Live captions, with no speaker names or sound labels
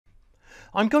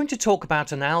I'm going to talk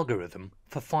about an algorithm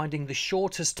for finding the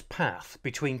shortest path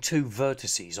between two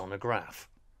vertices on a graph.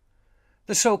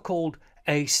 The so-called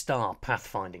A-star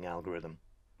pathfinding algorithm.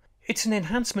 It's an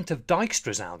enhancement of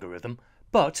Dijkstra's algorithm,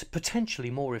 but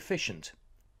potentially more efficient.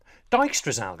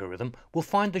 Dijkstra's algorithm will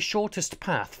find the shortest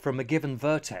path from a given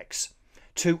vertex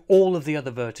to all of the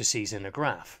other vertices in a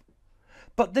graph.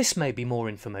 But this may be more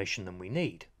information than we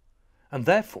need, and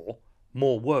therefore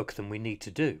more work than we need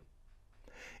to do.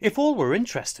 If all we're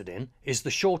interested in is the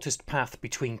shortest path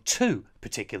between two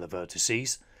particular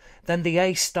vertices, then the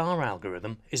A-star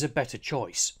algorithm is a better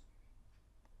choice.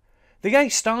 The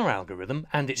A-star algorithm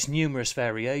and its numerous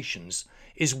variations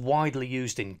is widely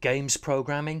used in games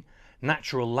programming,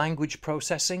 natural language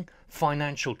processing,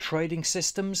 financial trading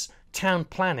systems, town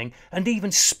planning, and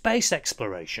even space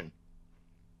exploration.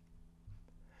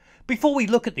 Before we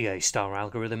look at the A-star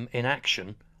algorithm in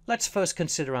action, let's first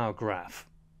consider our graph.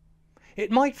 It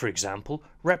might, for example,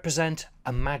 represent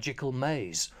a magical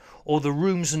maze, or the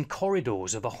rooms and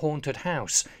corridors of a haunted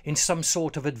house in some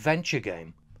sort of adventure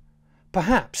game.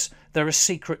 Perhaps there are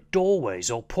secret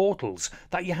doorways or portals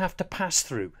that you have to pass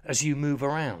through as you move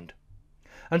around.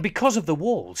 And because of the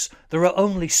walls, there are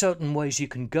only certain ways you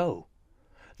can go.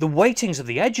 The weightings of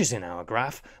the edges in our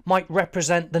graph might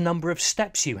represent the number of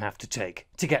steps you have to take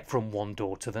to get from one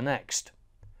door to the next.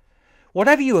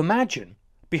 Whatever you imagine,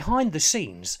 behind the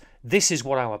scenes, this is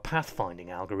what our pathfinding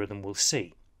algorithm will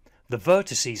see: the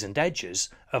vertices and edges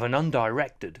of an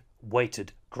undirected,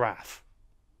 weighted graph.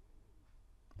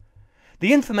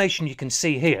 The information you can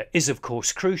see here is of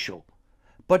course crucial,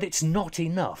 but it's not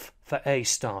enough for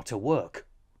A-star to work.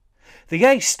 The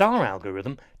A-star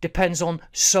algorithm depends on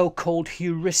so-called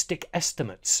heuristic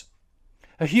estimates.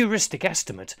 A heuristic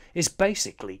estimate is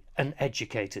basically an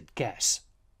educated guess.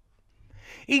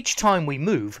 Each time we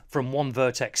move from one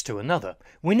vertex to another,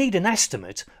 we need an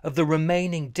estimate of the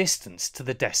remaining distance to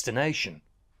the destination.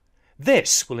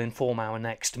 This will inform our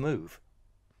next move.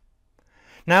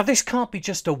 Now, this can't be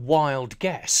just a wild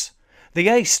guess. The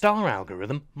A-star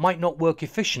algorithm might not work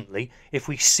efficiently if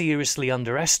we seriously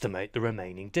underestimate the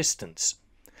remaining distance,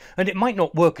 and it might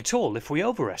not work at all if we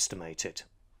overestimate it.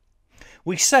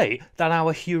 We say that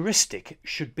our heuristic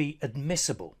should be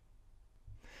admissible.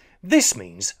 This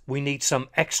means we need some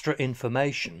extra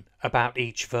information about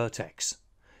each vertex,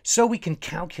 so we can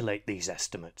calculate these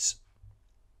estimates.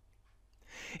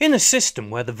 In a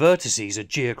system where the vertices are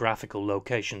geographical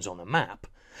locations on a map,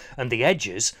 and the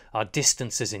edges are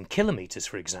distances in kilometres,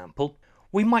 for example,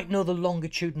 we might know the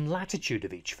longitude and latitude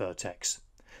of each vertex,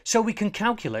 so we can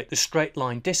calculate the straight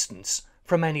line distance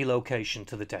from any location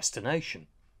to the destination.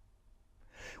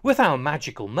 With our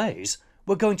magical maze,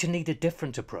 we're going to need a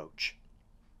different approach.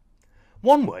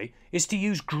 One way is to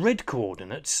use grid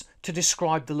coordinates to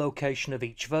describe the location of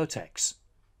each vertex.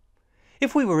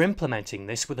 If we were implementing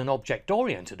this with an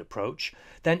object-oriented approach,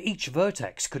 then each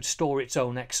vertex could store its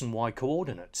own x and y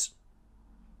coordinates.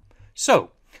 So,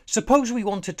 suppose we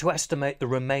wanted to estimate the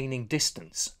remaining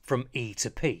distance from E to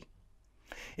P.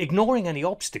 Ignoring any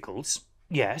obstacles,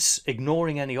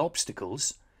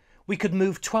 we could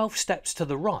move 12 steps to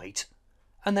the right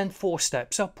and then 4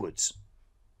 steps upwards.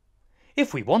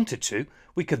 If we wanted to,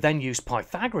 we could then use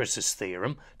Pythagoras'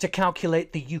 theorem to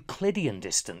calculate the Euclidean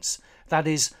distance, that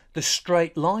is, the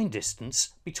straight line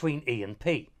distance between E and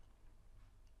P.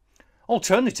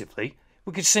 Alternatively,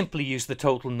 we could simply use the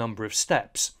total number of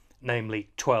steps, namely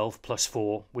 12 plus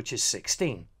 4, which is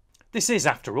 16. This is,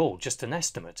 after all, just an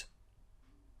estimate.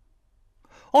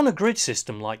 On a grid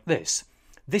system like this,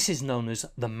 this is known as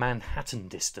the Manhattan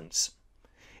distance.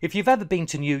 If you've ever been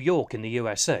to New York in the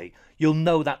USA, you'll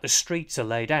know that the streets are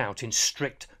laid out in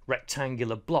strict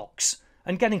rectangular blocks,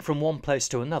 and getting from one place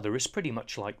to another is pretty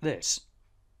much like this.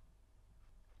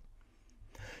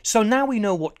 So now we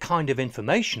know what kind of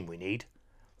information we need,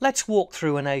 let's walk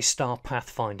through an A-star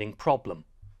pathfinding problem.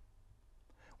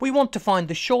 We want to find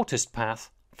the shortest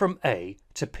path from A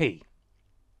to P.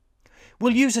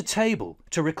 We'll use a table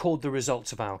to record the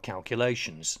results of our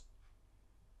calculations.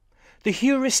 The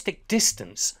heuristic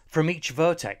distance from each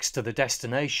vertex to the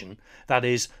destination, that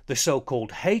is, the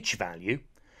so-called h value,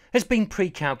 has been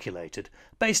pre-calculated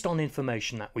based on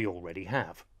information that we already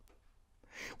have.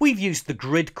 We've used the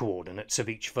grid coordinates of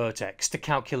each vertex to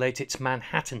calculate its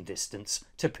Manhattan distance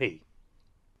to P.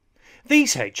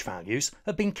 These h values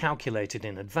have been calculated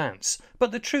in advance,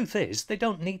 but the truth is they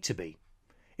don't need to be.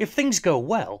 If things go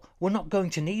well, we're not going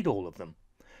to need all of them.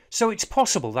 So it's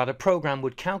possible that a program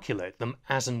would calculate them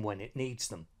as and when it needs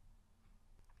them.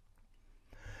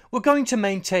 We're going to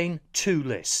maintain two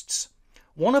lists,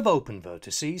 one of open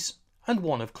vertices and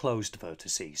one of closed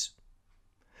vertices.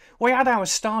 We add our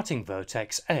starting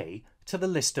vertex A to the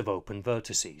list of open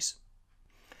vertices.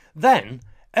 Then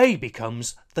A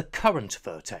becomes the current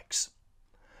vertex.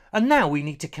 And now we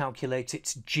need to calculate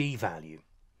its G value.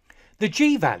 The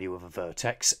G value of a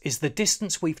vertex is the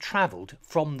distance we've travelled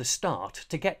from the start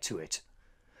to get to it.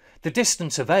 The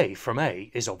distance of A from A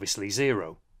is obviously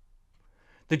 0.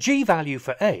 The G value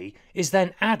for A is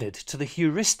then added to the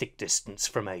heuristic distance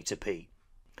from A to P,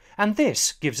 and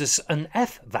this gives us an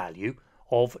F value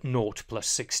of 0 plus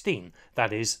 16,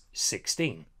 that is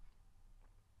 16.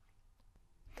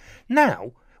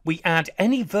 Now we add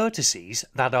any vertices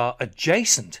that are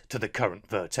adjacent to the current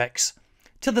vertex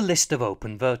to the list of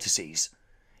open vertices,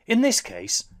 in this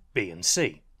case B and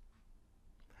C.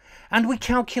 And we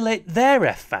calculate their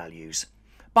F values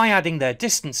by adding their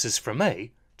distances from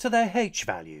A to their H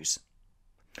values.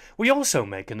 We also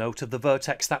make a note of the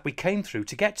vertex that we came through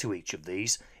to get to each of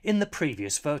these in the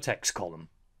previous vertex column.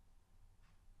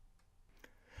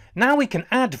 Now we can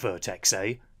add vertex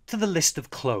A to the list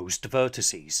of closed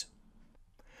vertices.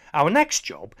 Our next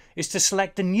job is to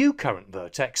select a new current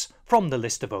vertex from the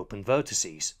list of open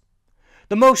vertices.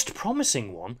 The most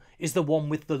promising one is the one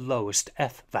with the lowest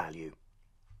F value.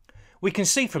 We can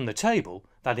see from the table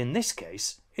that in this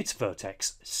case it's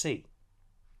vertex C.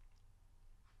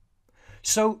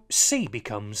 So C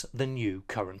becomes the new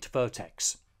current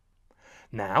vertex.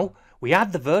 Now we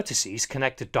add the vertices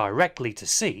connected directly to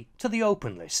C to the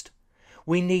open list.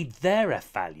 We need their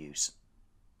F values.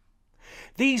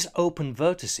 These open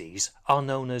vertices are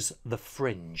known as the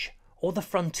fringe or the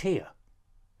frontier.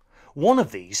 One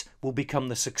of these will become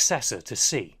the successor to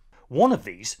C. One of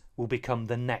these will become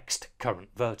the next current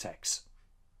vertex.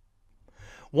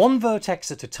 One vertex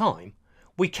at a time,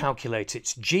 we calculate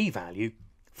its G value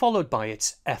followed by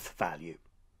its F value.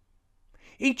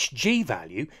 Each G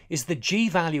value is the G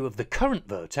value of the current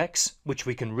vertex, which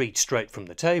we can read straight from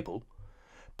the table,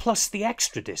 plus the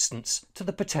extra distance to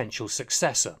the potential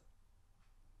successor.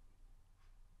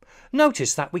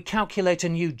 Notice that we calculate a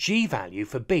new G value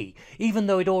for B even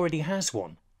though it already has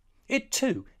one. It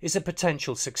too is a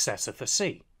potential successor for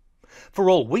C. For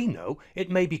all we know, it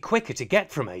may be quicker to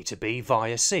get from A to B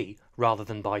via C rather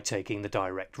than by taking the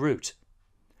direct route.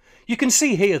 You can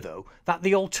see here though that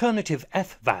the alternative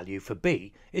F value for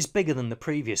B is bigger than the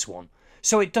previous one,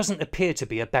 so it doesn't appear to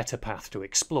be a better path to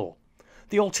explore.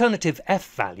 The alternative F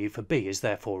value for B is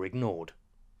therefore ignored.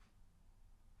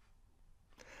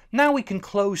 Now we can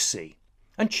close C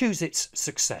and choose its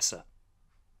successor.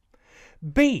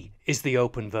 B is the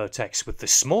open vertex with the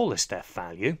smallest F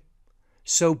value,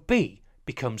 so B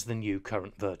becomes the new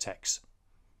current vertex.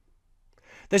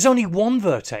 There's only one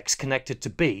vertex connected to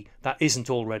B that isn't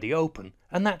already open,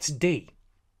 and that's D.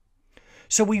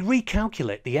 So we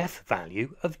recalculate the F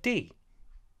value of D.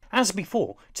 As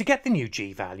before, to get the new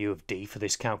G value of D for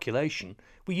this calculation,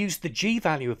 we use the G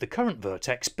value of the current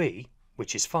vertex B,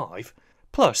 which is 5,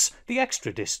 plus the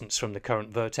extra distance from the current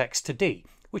vertex to D,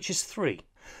 which is 3.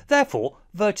 Therefore,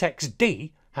 vertex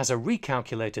D has a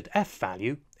recalculated F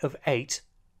value of 8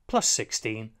 plus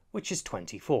 16, which is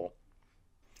 24.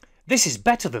 This is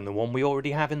better than the one we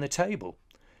already have in the table,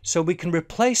 so we can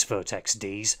replace vertex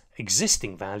D's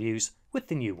existing values with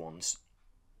the new ones.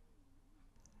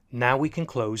 Now we can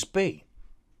close B.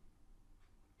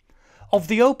 Of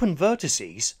the open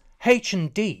vertices, H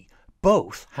and D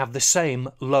both have the same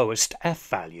lowest F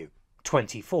value,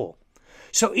 24,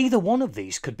 so either one of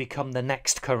these could become the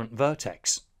next current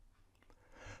vertex.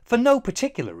 For no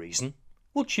particular reason,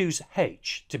 we'll choose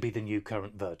H to be the new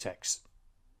current vertex.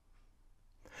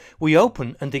 We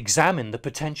open and examine the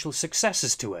potential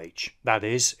successors to H, that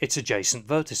is, its adjacent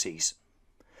vertices.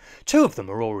 2 of them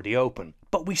are already open,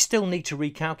 but we still need to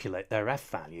recalculate their F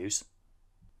values.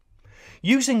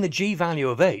 Using the G value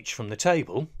of H from the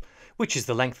table, which is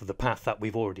the length of the path that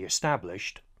we've already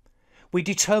established, we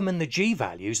determine the G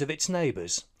values of its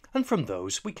neighbours, and from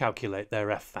those we calculate their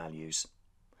F values.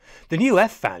 The new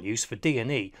F values for D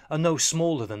and E are no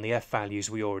smaller than the F values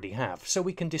we already have, so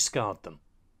we can discard them.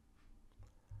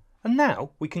 And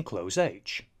now we can close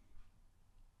H.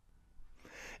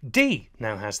 D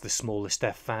now has the smallest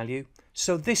F value,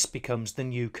 so this becomes the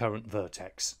new current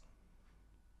vertex.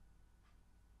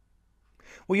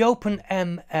 We open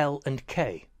M, L and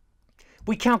K.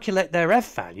 We calculate their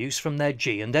F values from their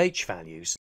G and H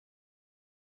values.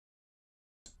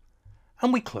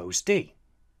 And we close D.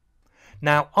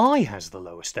 Now I has the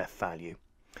lowest F value,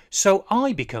 so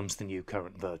I becomes the new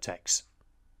current vertex.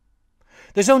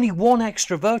 There's only one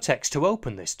extra vertex to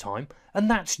open this time, and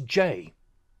that's J.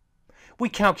 We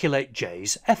calculate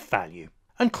J's F value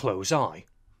and close I.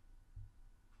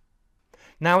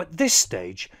 Now at this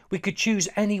stage we could choose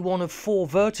any one of 4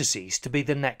 vertices to be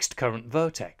the next current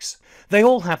vertex. They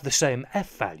all have the same f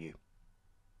value.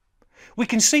 We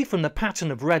can see from the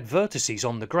pattern of red vertices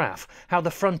on the graph how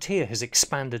the frontier has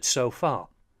expanded so far.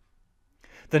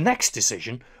 The next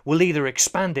decision will either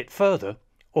expand it further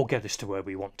or get us to where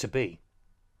we want to be.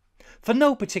 For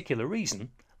no particular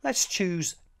reason, let's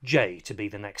choose J to be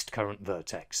the next current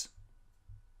vertex.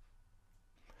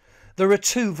 There are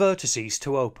 2 vertices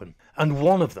to open, and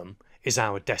one of them is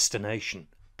our destination,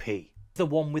 P, the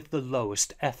one with the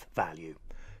lowest f value.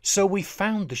 So we've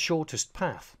found the shortest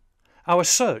path. Our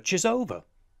search is over.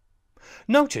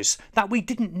 Notice that we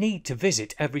didn't need to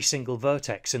visit every single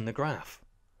vertex in the graph.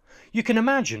 You can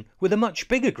imagine with a much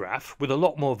bigger graph with a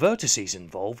lot more vertices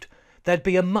involved, there'd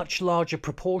be a much larger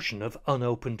proportion of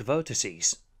unopened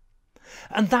vertices.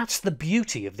 And that's the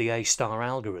beauty of the A-star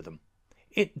algorithm.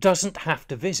 It doesn't have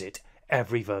to visit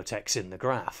every vertex in the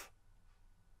graph.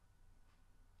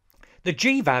 The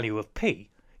G value of P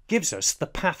gives us the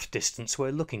path distance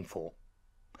we're looking for.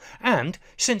 And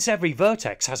since every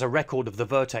vertex has a record of the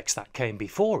vertex that came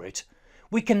before it,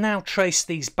 we can now trace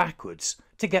these backwards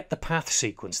to get the path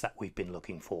sequence that we've been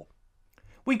looking for.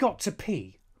 We got to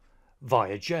P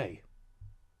via J.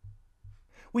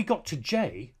 We got to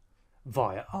J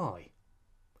via I.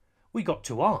 We got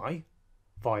to I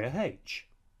via H.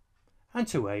 And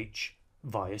to H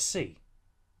via C.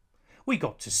 We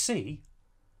got to C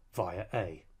via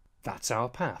A. That's our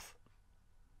path.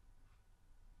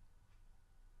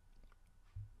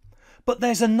 But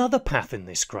there's another path in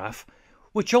this graph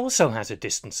which also has a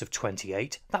distance of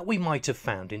 28 that we might have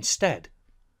found instead.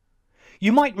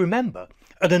 You might remember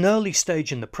at an early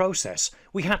stage in the process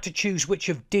we had to choose which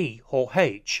of D or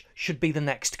H should be the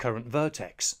next current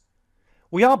vertex.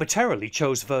 We arbitrarily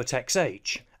chose vertex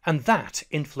H, and that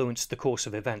influenced the course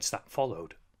of events that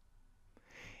followed.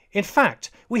 In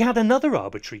fact, we had another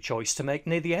arbitrary choice to make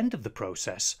near the end of the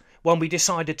process when we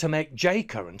decided to make J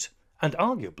current, and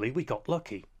arguably we got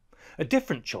lucky. A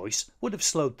different choice would have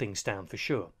slowed things down for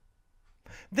sure.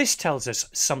 This tells us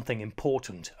something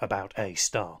important about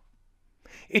A-star.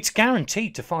 It's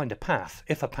guaranteed to find a path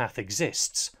if a path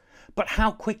exists, but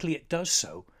how quickly it does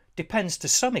so depends to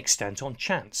some extent on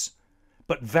chance,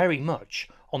 but very much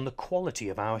on the quality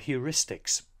of our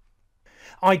heuristics.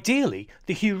 Ideally,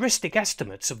 the heuristic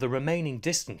estimates of the remaining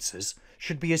distances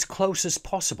should be as close as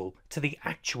possible to the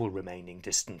actual remaining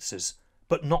distances,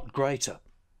 but not greater.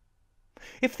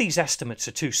 If these estimates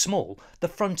are too small, the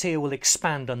frontier will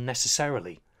expand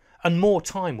unnecessarily, and more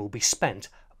time will be spent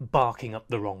barking up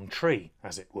the wrong tree,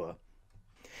 as it were.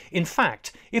 In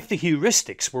fact, if the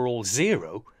heuristics were all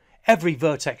 0, every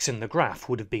vertex in the graph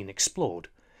would have been explored,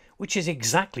 which is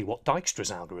exactly what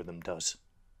Dijkstra's algorithm does.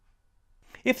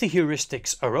 If the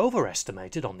heuristics are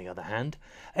overestimated, on the other hand,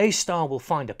 A-star will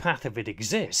find a path if it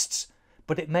exists,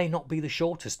 but it may not be the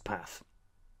shortest path.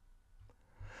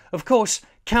 Of course,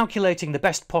 calculating the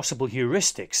best possible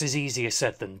heuristics is easier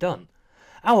said than done.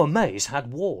 Our maze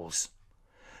had walls.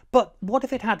 But what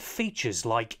if it had features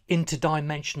like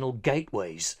interdimensional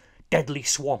gateways, deadly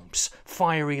swamps,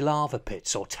 fiery lava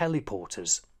pits or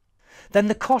teleporters? Then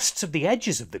the costs of the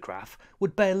edges of the graph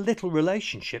would bear little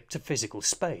relationship to physical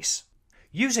space.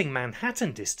 Using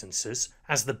Manhattan distances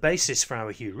as the basis for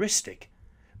our heuristic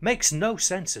makes no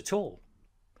sense at all.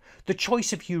 The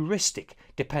choice of heuristic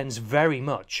depends very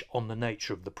much on the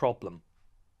nature of the problem.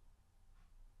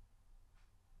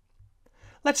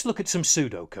 Let's look at some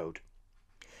pseudocode.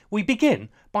 We begin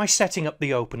by setting up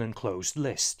the open and closed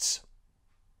lists.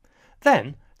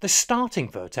 Then the starting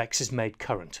vertex is made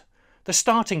current. The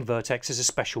starting vertex is a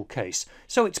special case,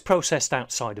 so it's processed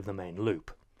outside of the main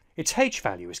loop. Its H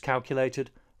value is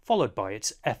calculated, followed by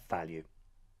its F value.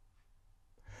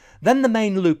 Then the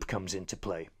main loop comes into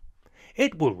play.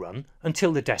 It will run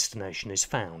until the destination is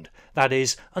found, that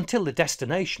is, until the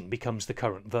destination becomes the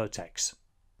current vertex.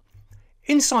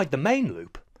 Inside the main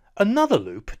loop, another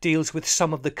loop deals with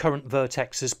some of the current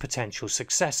vertex's potential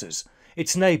successors,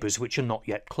 its neighbours which are not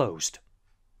yet closed.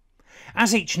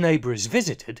 As each neighbour is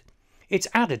visited, it's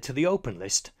added to the open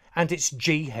list and its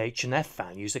G, H and F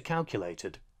values are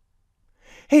calculated.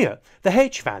 Here, the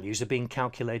H values are being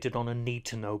calculated on a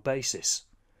need-to-know basis.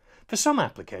 For some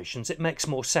applications it makes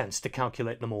more sense to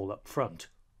calculate them all up front.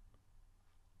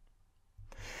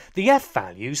 The F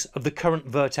values of the current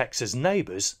vertex's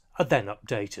neighbours are then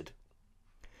updated.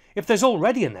 If there's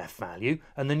already an F value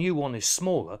and the new one is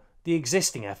smaller, the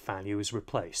existing F value is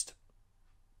replaced.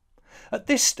 At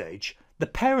this stage, the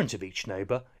parent of each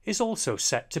neighbour is also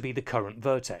set to be the current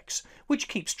vertex, which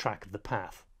keeps track of the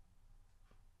path.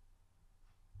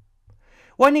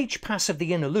 When each pass of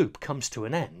the inner loop comes to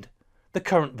an end, the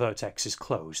current vertex is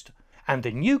closed and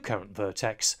a new current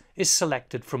vertex is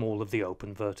selected from all of the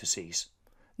open vertices,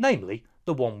 namely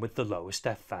the one with the lowest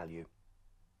f value.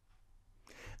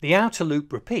 The outer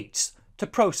loop repeats to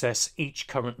process each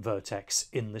current vertex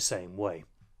in the same way.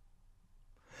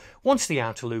 Once the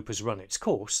outer loop has run its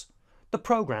course, the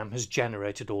program has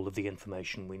generated all of the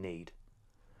information we need.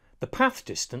 The path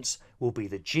distance will be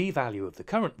the g value of the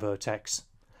current vertex,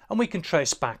 and we can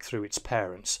trace back through its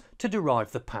parents to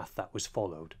derive the path that was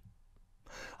followed.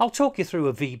 I'll talk you through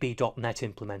a VB.NET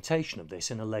implementation of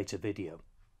this in a later video.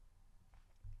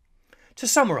 To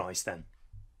summarise then,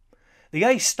 the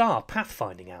A-star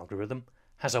pathfinding algorithm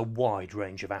has a wide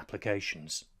range of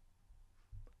applications.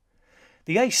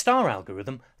 The A-star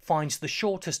algorithm finds the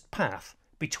shortest path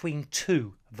between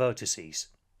two vertices.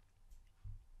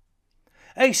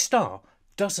 A-star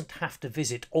doesn't have to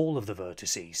visit all of the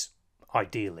vertices,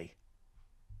 ideally.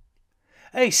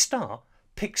 A-star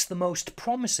picks the most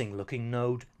promising looking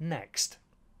node next.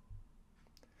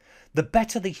 The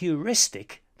better the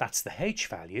heuristic, that's the h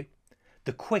value,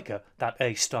 the quicker that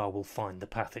A-star will find the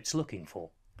path it's looking for.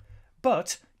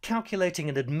 But calculating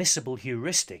an admissible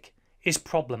heuristic is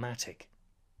problematic.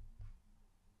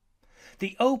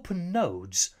 The open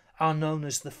nodes are known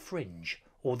as the fringe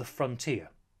or the frontier.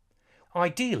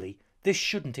 Ideally, this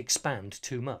shouldn't expand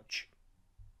too much.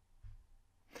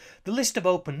 The list of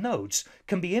open nodes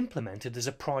can be implemented as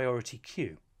a priority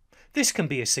queue. This can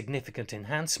be a significant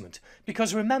enhancement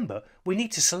because remember, we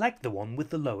need to select the one with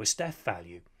the lowest f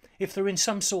value. If they're in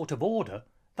some sort of order,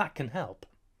 that can help.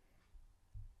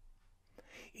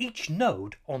 Each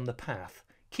node on the path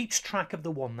keeps track of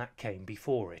the one that came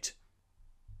before it.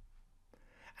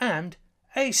 And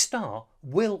A-star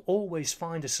will always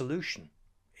find a solution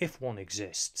if one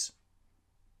exists.